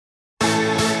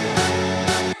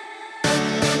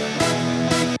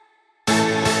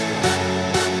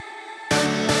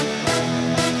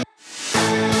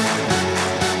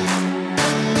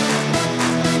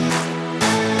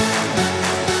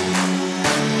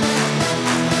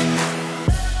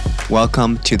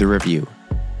Welcome to The Review.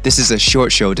 This is a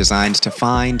short show designed to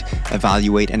find,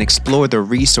 evaluate, and explore the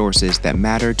resources that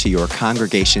matter to your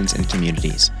congregations and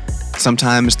communities.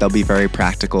 Sometimes they'll be very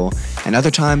practical, and other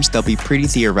times they'll be pretty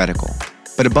theoretical.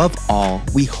 But above all,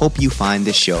 we hope you find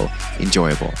this show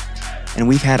enjoyable. And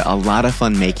we've had a lot of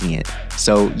fun making it,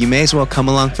 so you may as well come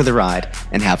along for the ride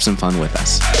and have some fun with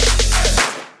us.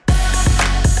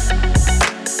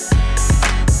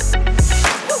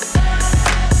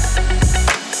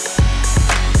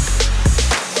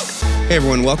 Hey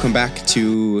everyone, welcome back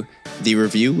to The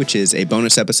Review, which is a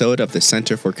bonus episode of the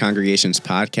Center for Congregations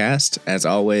podcast. As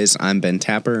always, I'm Ben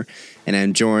Tapper, and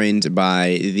I'm joined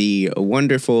by the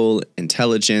wonderful,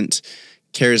 intelligent,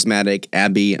 charismatic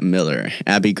Abby Miller.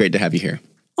 Abby, great to have you here.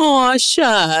 Aw,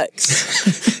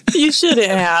 shucks. You shouldn't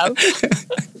have.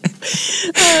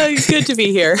 Good to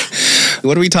be here.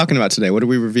 What are we talking about today? What are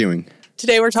we reviewing?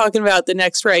 Today we're talking about The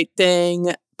Next Right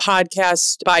Thing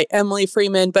podcast by Emily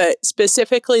Freeman, but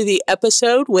specifically the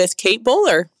episode with Kate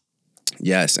Bowler.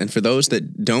 Yes, and for those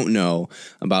that don't know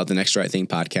about the Next Right Thing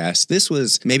podcast, this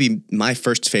was maybe my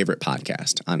first favorite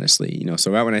podcast, honestly.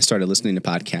 So right when I started listening to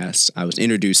podcasts, I was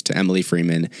introduced to Emily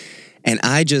Freeman, and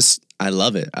I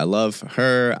love it. I love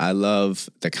her. I love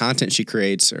the content she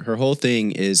creates. Her whole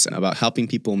thing is about helping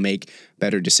people make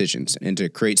better decisions and to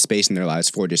create space in their lives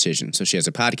for decisions. So she has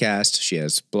a podcast, she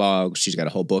has blogs, she's got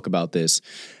a whole book about this,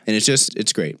 and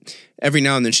it's great. Every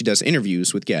now and then she does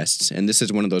interviews with guests, and this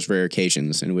is one of those rare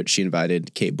occasions in which she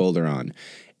invited Kate Bowler on.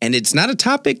 And it's not a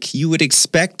topic you would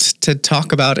expect to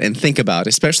talk about and think about,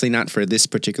 especially not for this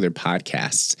particular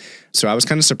podcast. So I was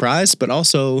kind of surprised, but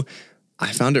also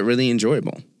I found it really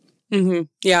enjoyable. Mm-hmm.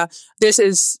 Yeah. This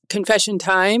is confession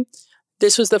time.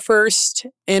 This was the first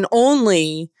and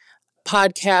only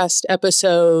podcast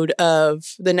episode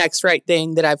of The Next Right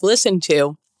Thing that I've listened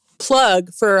to.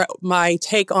 Plug for my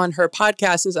take on her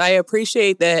podcast is I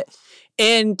appreciate that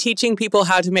in teaching people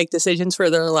how to make decisions for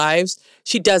their lives,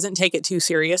 she doesn't take it too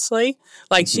seriously.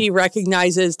 Like she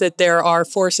recognizes that there are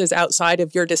forces outside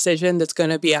of your decision that's going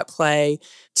to be at play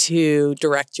to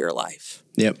direct your life.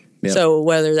 Yep. So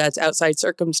whether that's outside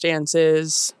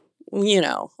circumstances,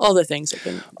 all the things that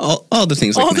can... All the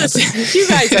things that can happen. You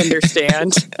guys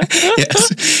understand.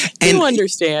 Yes. You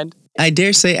understand. I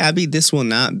dare say, Abby, this will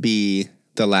not be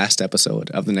the last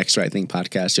episode of the Next Right Thing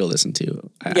podcast you'll listen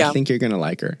to. I think you're going to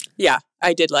like her. Yeah,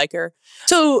 I did like her.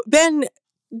 So, Ben,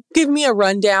 give me a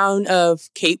rundown of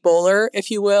Kate Bowler, if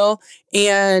you will,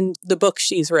 and the book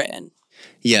she's written.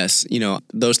 Yes,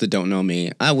 those that don't know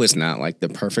me, I was not like the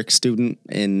perfect student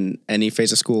in any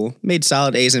phase of school. Made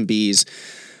solid A's and B's,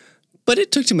 but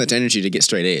it took too much energy to get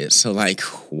straight A's. So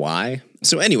why?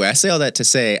 So anyway, I say all that to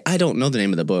say, I don't know the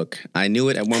name of the book. I knew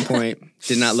it at one point,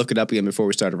 did not look it up again before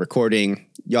we started recording.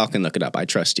 Y'all can look it up. I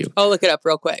trust you. I'll look it up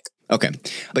real quick. Okay.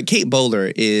 But Kate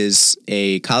Bowler is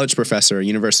a college professor, a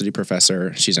university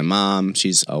professor. She's a mom.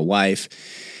 She's a wife.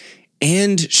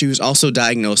 And she was also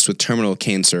diagnosed with terminal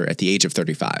cancer at the age of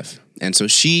 35. And so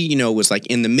she, was like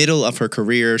in the middle of her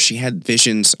career. She had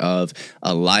visions of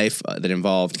a life that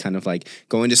involved kind of like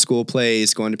going to school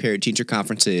plays, going to parent teacher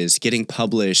conferences, getting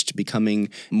published, becoming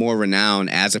more renowned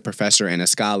as a professor and a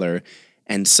scholar.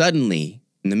 And suddenly,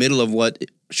 in the middle of what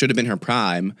should have been her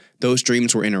prime, those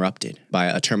dreams were interrupted by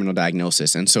a terminal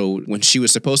diagnosis. And so when she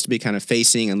was supposed to be kind of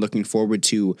facing and looking forward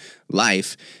to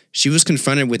life, she was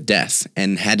confronted with death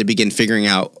and had to begin figuring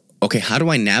out, okay, how do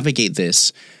I navigate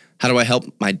this? How do I help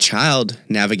my child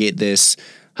navigate this?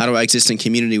 How do I exist in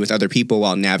community with other people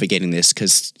while navigating this?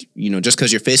 Because, just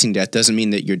because you're facing death doesn't mean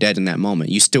that you're dead in that moment.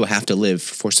 You still have to live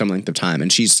for some length of time.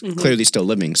 And she's clearly still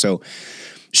living. So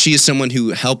she is someone who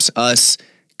helps us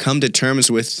come to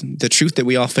terms with the truth that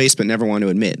we all face but never want to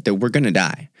admit, that we're going to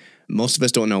die. Most of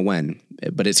us don't know when,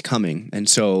 but it's coming. And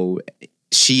so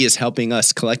she is helping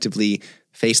us collectively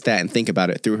face that and think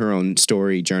about it through her own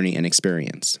story, journey, and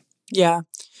experience. Yeah.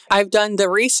 I've done the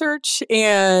research,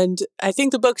 and I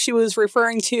think the book she was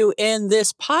referring to in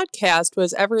this podcast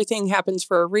was Everything Happens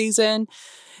for a Reason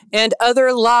and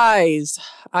Other Lies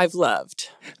I've Loved.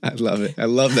 I love it. I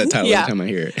love that title every time I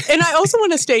hear it. And I also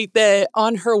want to state that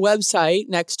on her website,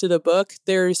 next to the book,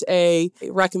 there's a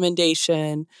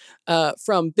recommendation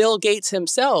from Bill Gates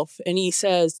himself. And he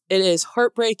says, it is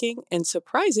heartbreaking and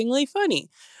surprisingly funny,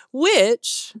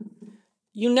 which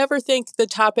you never think the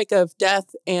topic of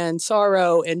death and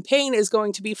sorrow and pain is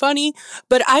going to be funny.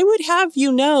 But I would have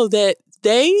you know that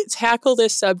they tackle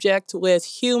this subject with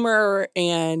humor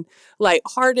and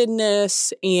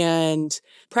lightheartedness and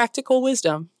practical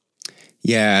wisdom.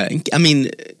 Yeah.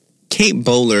 Kate Kate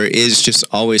Bowler is just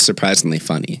always surprisingly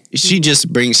funny. She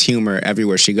just brings humor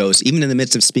everywhere she goes. Even in the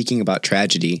midst of speaking about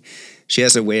tragedy, she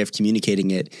has a way of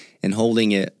communicating it and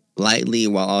holding it lightly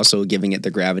while also giving it the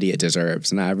gravity it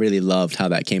deserves. And I really loved how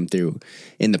that came through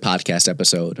in the podcast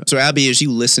episode. So, Abby, as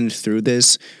you listened through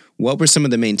this, what were some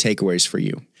of the main takeaways for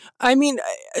you? I mean,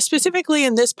 specifically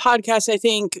in this podcast, I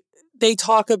think they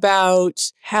talk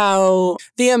about how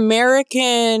the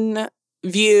American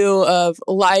view of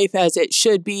life as it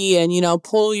should be and,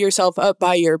 pull yourself up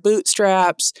by your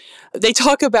bootstraps. They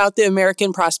talk about the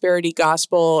American prosperity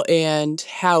gospel and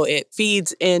how it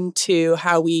feeds into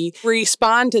how we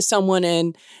respond to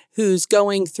someone who's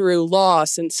going through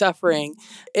loss and suffering.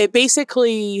 It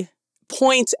basically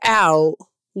points out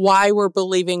why we're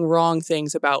believing wrong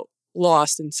things about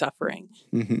loss and suffering,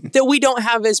 that we don't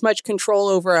have as much control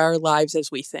over our lives as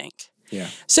we think. Yeah.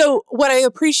 So what I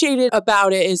appreciated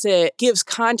about it is it gives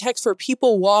context for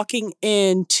people walking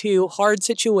into hard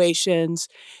situations,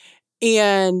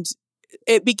 and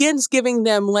it begins giving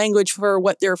them language for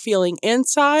what they're feeling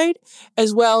inside,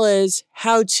 as well as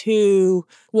how to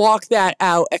walk that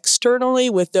out externally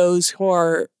with those who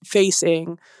are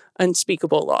facing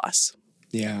unspeakable loss.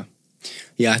 Yeah.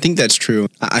 Yeah, I think that's true.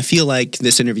 I feel like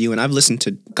this interview, and I've listened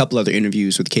to a couple other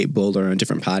interviews with Kate Bowler on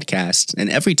different podcasts, and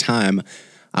every time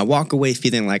I walk away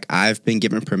feeling like I've been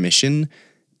given permission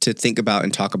to think about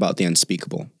and talk about the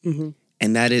unspeakable.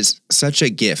 And that is such a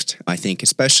gift, I think,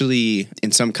 especially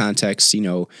in some contexts.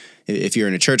 If you're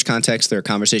in a church context, there are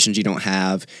conversations you don't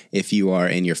have. If you are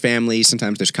in your family,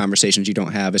 sometimes there's conversations you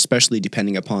don't have, especially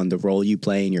depending upon the role you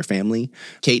play in your family.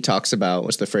 Kate talks about,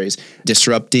 what's the phrase?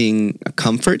 Disrupting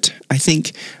comfort, I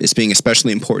think, is being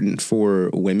especially important for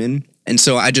women. And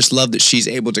so I just love that she's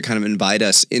able to kind of invite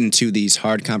us into these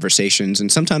hard conversations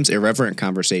and sometimes irreverent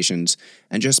conversations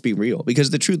and just be real. Because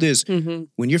the truth is,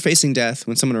 when you're facing death,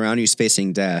 when someone around you is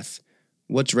facing death,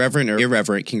 what's reverent or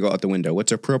irreverent can go out the window.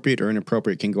 What's appropriate or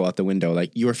inappropriate can go out the window.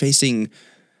 Like, you are facing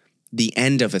the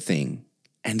end of a thing,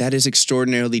 and that is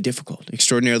extraordinarily difficult,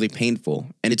 extraordinarily painful.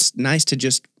 And it's nice to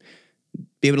just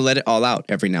be able to let it all out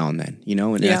every now and then,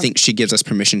 And I think she gives us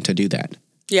permission to do that.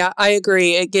 Yeah, I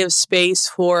agree. It gives space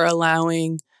for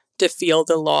allowing to feel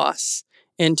the loss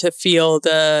and to feel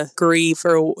the grief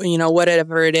or,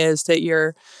 whatever it is that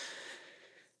your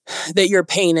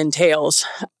pain entails.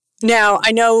 Now,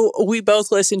 I know we both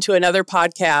listened to another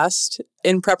podcast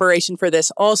in preparation for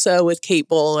this also with Kate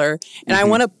Bowler, and I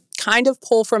want to kind of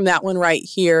pull from that one right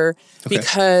here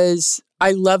because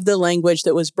I love the language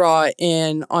that was brought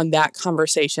in on that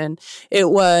conversation. It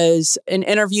was an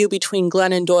interview between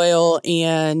Glennon Doyle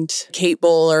and Kate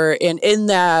Bowler. And in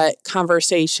that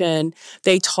conversation,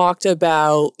 they talked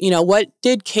about, what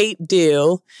did Kate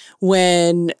do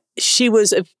when she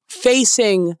was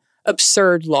facing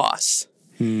absurd loss?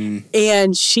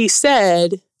 And she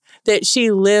said that she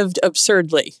lived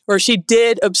absurdly, or she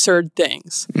did absurd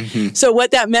things. So what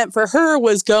that meant for her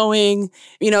was going,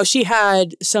 she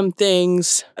had some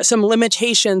things, some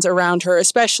limitations around her,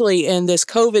 especially in this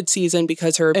COVID season,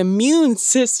 because her immune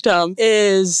system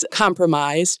is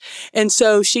compromised. And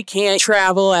so she can't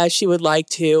travel as she would like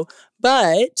to,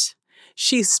 but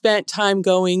she spent time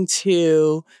going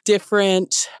to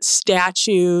different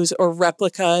statues or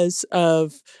replicas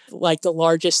of like the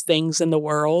largest things in the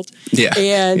world. Yeah.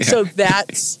 And so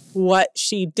that's what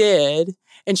she did.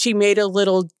 And she made a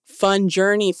little fun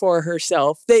journey for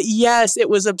herself that, yes, it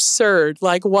was absurd.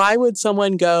 Like, why would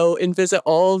someone go and visit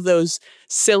all of those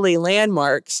silly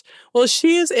landmarks? Well,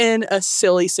 she is in a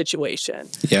silly situation.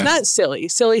 Yeah. Not silly.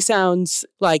 Silly sounds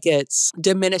like it's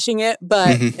diminishing it,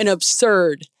 but an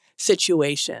absurd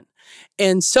situation.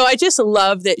 And so I just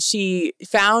love that she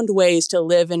found ways to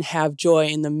live and have joy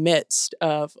in the midst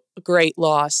of great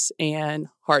loss and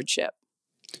hardship.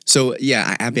 So,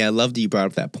 yeah, Abby, I love that you brought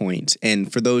up that point.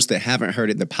 And for those that haven't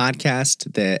heard it, the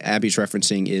podcast that Abby's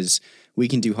referencing is We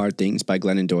Can Do Hard Things by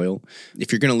Glennon Doyle.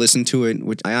 If you're going to listen to it,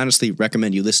 which I honestly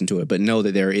recommend you listen to it, but know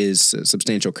that there is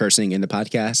substantial cursing in the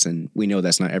podcast, and we know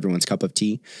that's not everyone's cup of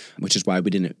tea, which is why we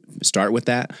didn't start with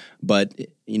that. But,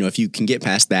 if you can get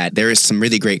past that, there is some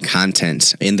really great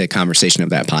content in the conversation of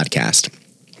that podcast.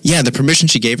 Yeah, the permission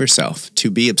she gave herself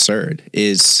to be absurd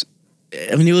is...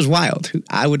 it was wild.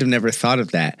 I would have never thought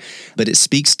of that. But it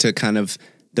speaks to kind of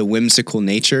the whimsical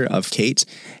nature of Kate.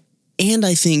 And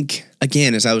I think,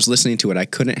 again, as I was listening to it, I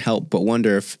couldn't help but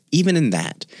wonder if even in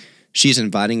that, she's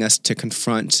inviting us to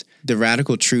confront the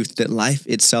radical truth that life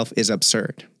itself is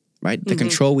absurd, right? The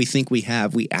control we think we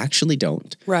have, we actually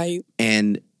don't. Right.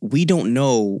 And we don't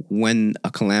know when a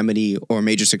calamity or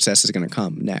major success is going to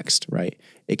come next, right?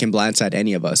 It can blindside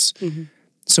any of us.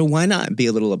 So why not be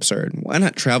a little absurd? Why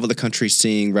not travel the country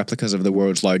seeing replicas of the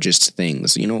world's largest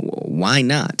things? Why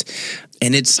not?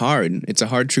 And it's hard. It's a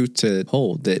hard truth to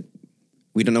hold that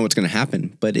we don't know what's going to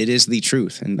happen, but it is the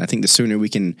truth. And I think the sooner we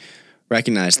can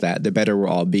recognize that, the better we'll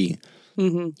all be.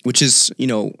 Mm-hmm. Which is,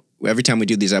 every time we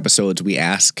do these episodes, we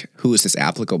ask, who is this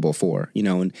applicable for?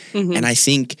 And I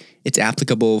think it's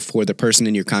applicable for the person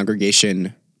in your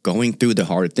congregation going through the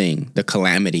hard thing, the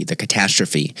calamity, the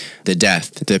catastrophe, the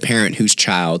death, the parent whose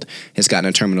child has gotten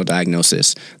a terminal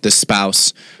diagnosis, the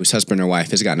spouse whose husband or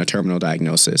wife has gotten a terminal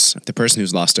diagnosis, the person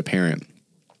who's lost a parent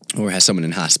or has someone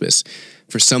in hospice.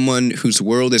 For someone whose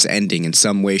world is ending in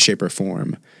some way, shape, or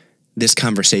form, this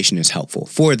conversation is helpful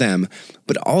for them,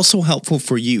 but also helpful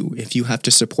for you if you have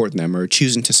to support them or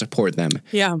choosing to support them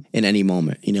in any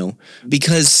moment,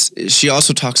 because she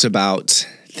also talks about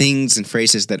things and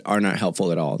phrases that are not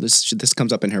helpful at all. This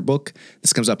comes up in her book.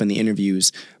 This comes up in the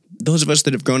interviews. Those of us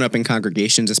that have grown up in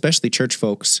congregations, especially church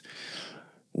folks,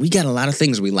 we got a lot of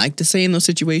things we like to say in those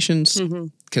situations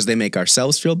because they make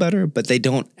ourselves feel better, but they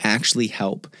don't actually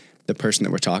help the person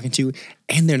that we're talking to,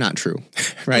 and they're not true,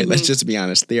 right? Let's just be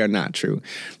honest. They are not true.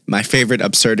 My favorite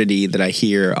absurdity that I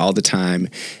hear all the time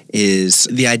is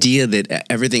the idea that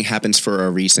everything happens for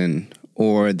a reason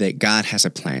or that God has a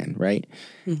plan, right?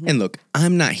 And look,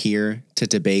 I'm not here to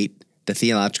debate the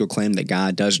theological claim that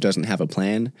God does or doesn't have a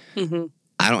plan.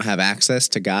 I don't have access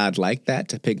to God like that,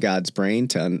 to pick God's brain,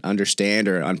 to understand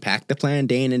or unpack the plan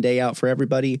day in and day out for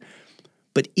everybody.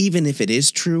 But even if it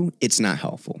is true, it's not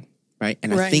helpful, right?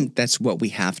 And I think that's what we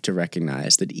have to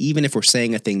recognize, that even if we're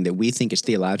saying a thing that we think is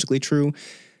theologically true,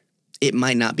 it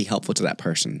might not be helpful to that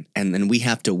person. And then we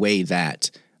have to weigh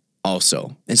that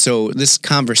also. And so this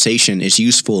conversation is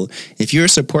useful if you're a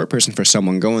support person for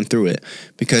someone going through it,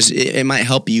 because it might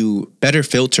help you better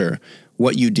filter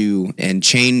what you do and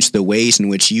change the ways in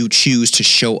which you choose to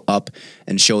show up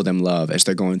and show them love as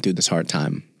they're going through this hard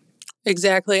time.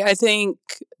 Exactly. I think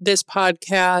this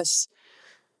podcast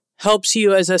helps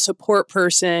you as a support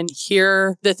person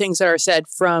hear the things that are said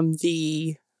from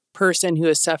the person who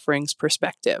is suffering's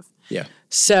perspective. Yeah.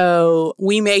 So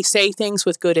we may say things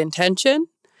with good intention.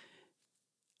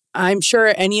 I'm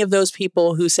sure any of those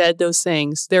people who said those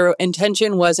things, their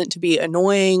intention wasn't to be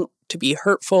annoying, to be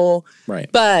hurtful, right?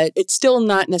 But it's still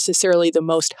not necessarily the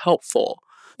most helpful.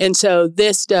 And so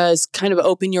this does kind of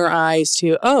open your eyes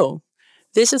to, oh,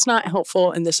 this is not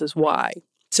helpful and this is why.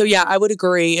 So yeah, I would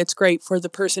agree. It's great for the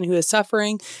person who is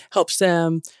suffering, helps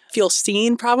them feel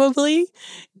seen probably,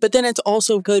 but then it's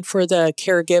also good for the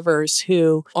caregivers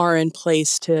who are in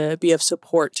place to be of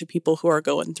support to people who are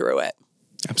going through it.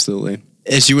 Absolutely.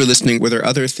 As you were listening, were there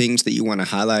other things that you want to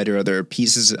highlight or other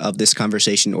pieces of this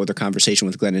conversation or the conversation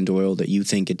with Glennon Doyle that you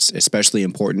think it's especially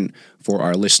important for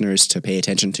our listeners to pay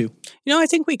attention to? I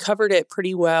think we covered it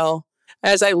pretty well.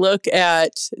 As I look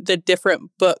at the different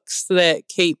books that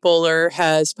Kate Bowler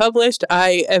has published,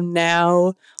 I am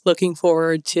now looking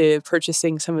forward to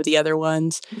purchasing some of the other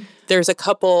ones. There's a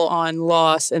couple on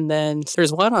loss, and then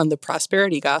there's one on the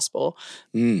prosperity gospel.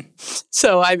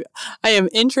 So I am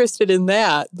interested in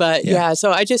that. But yeah,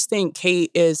 so I just think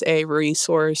Kate is a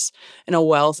resource and a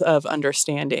wealth of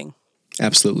understanding.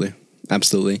 Absolutely.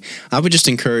 Absolutely. I would just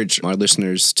encourage our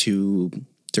listeners to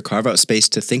carve out space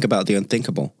to think about the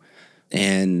unthinkable.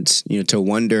 And, to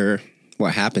wonder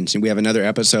what happens. And we have another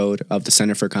episode of the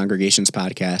Center for Congregations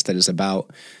podcast that is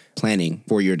about planning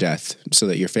for your death so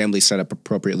that your family's set up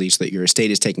appropriately, so that your estate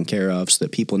is taken care of, so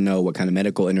that people know what kind of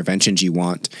medical interventions you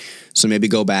want. So maybe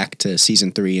go back to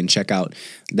season 3 and check out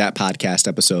that podcast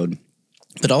episode.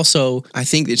 But also, I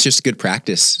think it's just good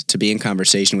practice to be in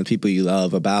conversation with people you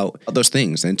love about those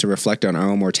things and to reflect on our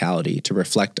own mortality, to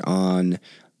reflect on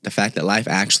the fact that life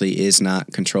actually is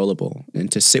not controllable,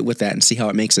 and to sit with that and see how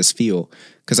it makes us feel.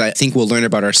 Because I think we'll learn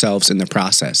about ourselves in the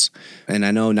process. And I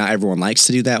know not everyone likes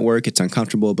to do that work. It's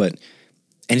uncomfortable, but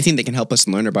anything that can help us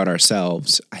learn about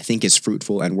ourselves, I think is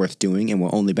fruitful and worth doing and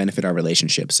will only benefit our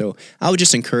relationship. So I would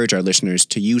just encourage our listeners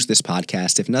to use this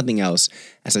podcast, if nothing else,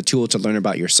 as a tool to learn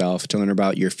about yourself, to learn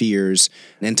about your fears,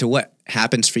 and to what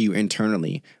happens for you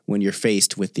internally when you're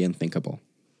faced with the unthinkable.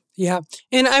 Yeah.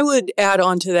 And I would add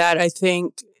on to that, I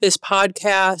think this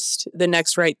podcast, The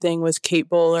Next Right Thing with Kate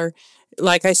Bowler,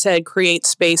 like I said, create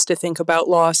space to think about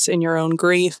loss in your own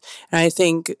grief. And I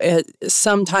think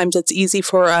sometimes it's easy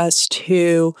for us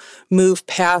to move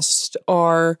past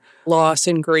our loss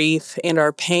and grief and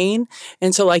our pain.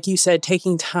 And so, like you said,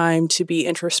 taking time to be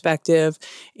introspective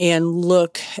and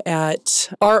look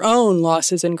at our own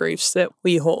losses and griefs that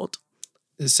we hold.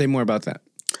 Say more about that.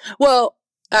 Well,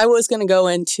 I was going to go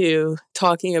into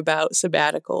talking about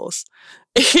sabbaticals.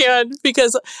 And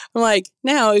because I'm like,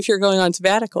 now if you're going on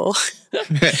sabbatical,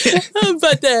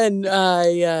 but then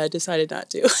I decided not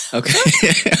to. Okay.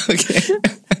 Okay.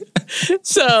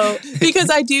 So, because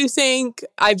I do think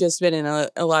I've just been in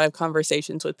a lot of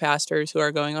conversations with pastors who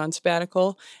are going on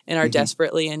sabbatical and are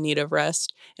desperately in need of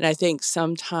rest. And I think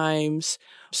sometimes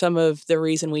some of the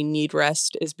reason we need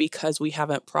rest is because we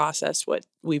haven't processed what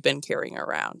we've been carrying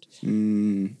around.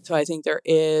 So I think there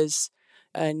is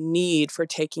a need for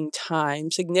taking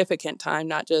time, significant time,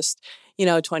 not just,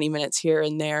 20 minutes here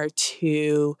and there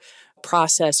to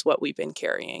process what we've been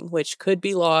carrying, which could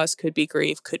be loss, could be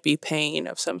grief, could be pain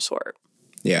of some sort.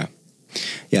 Yeah.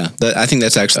 Yeah. I think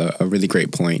that's actually a really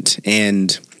great point.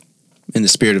 And in the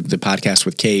spirit of the podcast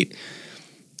with Kate,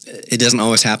 it doesn't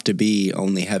always have to be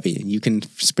only heavy. You can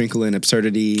sprinkle in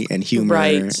absurdity and humor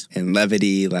and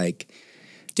levity,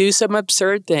 do some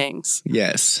absurd things.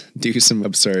 Yes, do some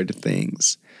absurd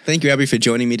things. Thank you, Abby, for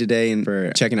joining me today and for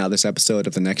checking out this episode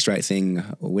of The Next Right Thing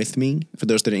with me. For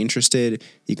those that are interested,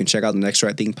 you can check out the Next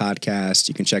Right Thing podcast.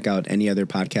 You can check out any other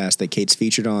podcast that Kate's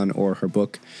featured on or her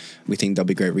book. We think they'll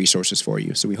be great resources for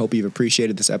you. So we hope you've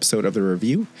appreciated this episode of The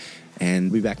Review,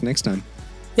 and we'll be back next time.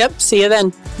 Yep, see you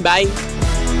then. Bye.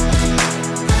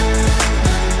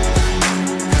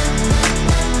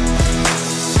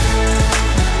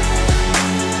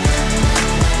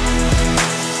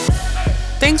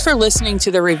 Thanks for listening to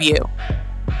The Review.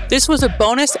 This was a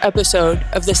bonus episode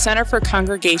of the Center for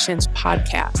Congregations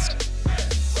podcast.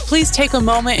 Please take a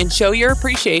moment and show your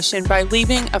appreciation by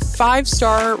leaving a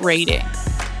 5-star rating.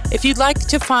 If you'd like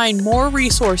to find more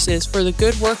resources for the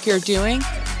good work you're doing,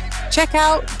 check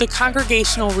out the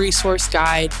Congregational Resource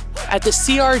Guide at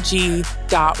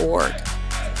thecrg.org.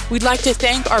 We'd like to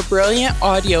thank our brilliant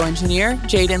audio engineer,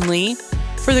 Jaden Lee,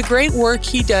 for the great work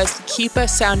he does to keep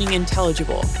us sounding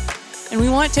intelligible. And we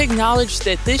want to acknowledge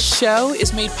that this show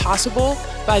is made possible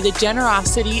by the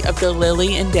generosity of the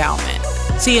Lilly Endowment.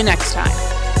 See you next time.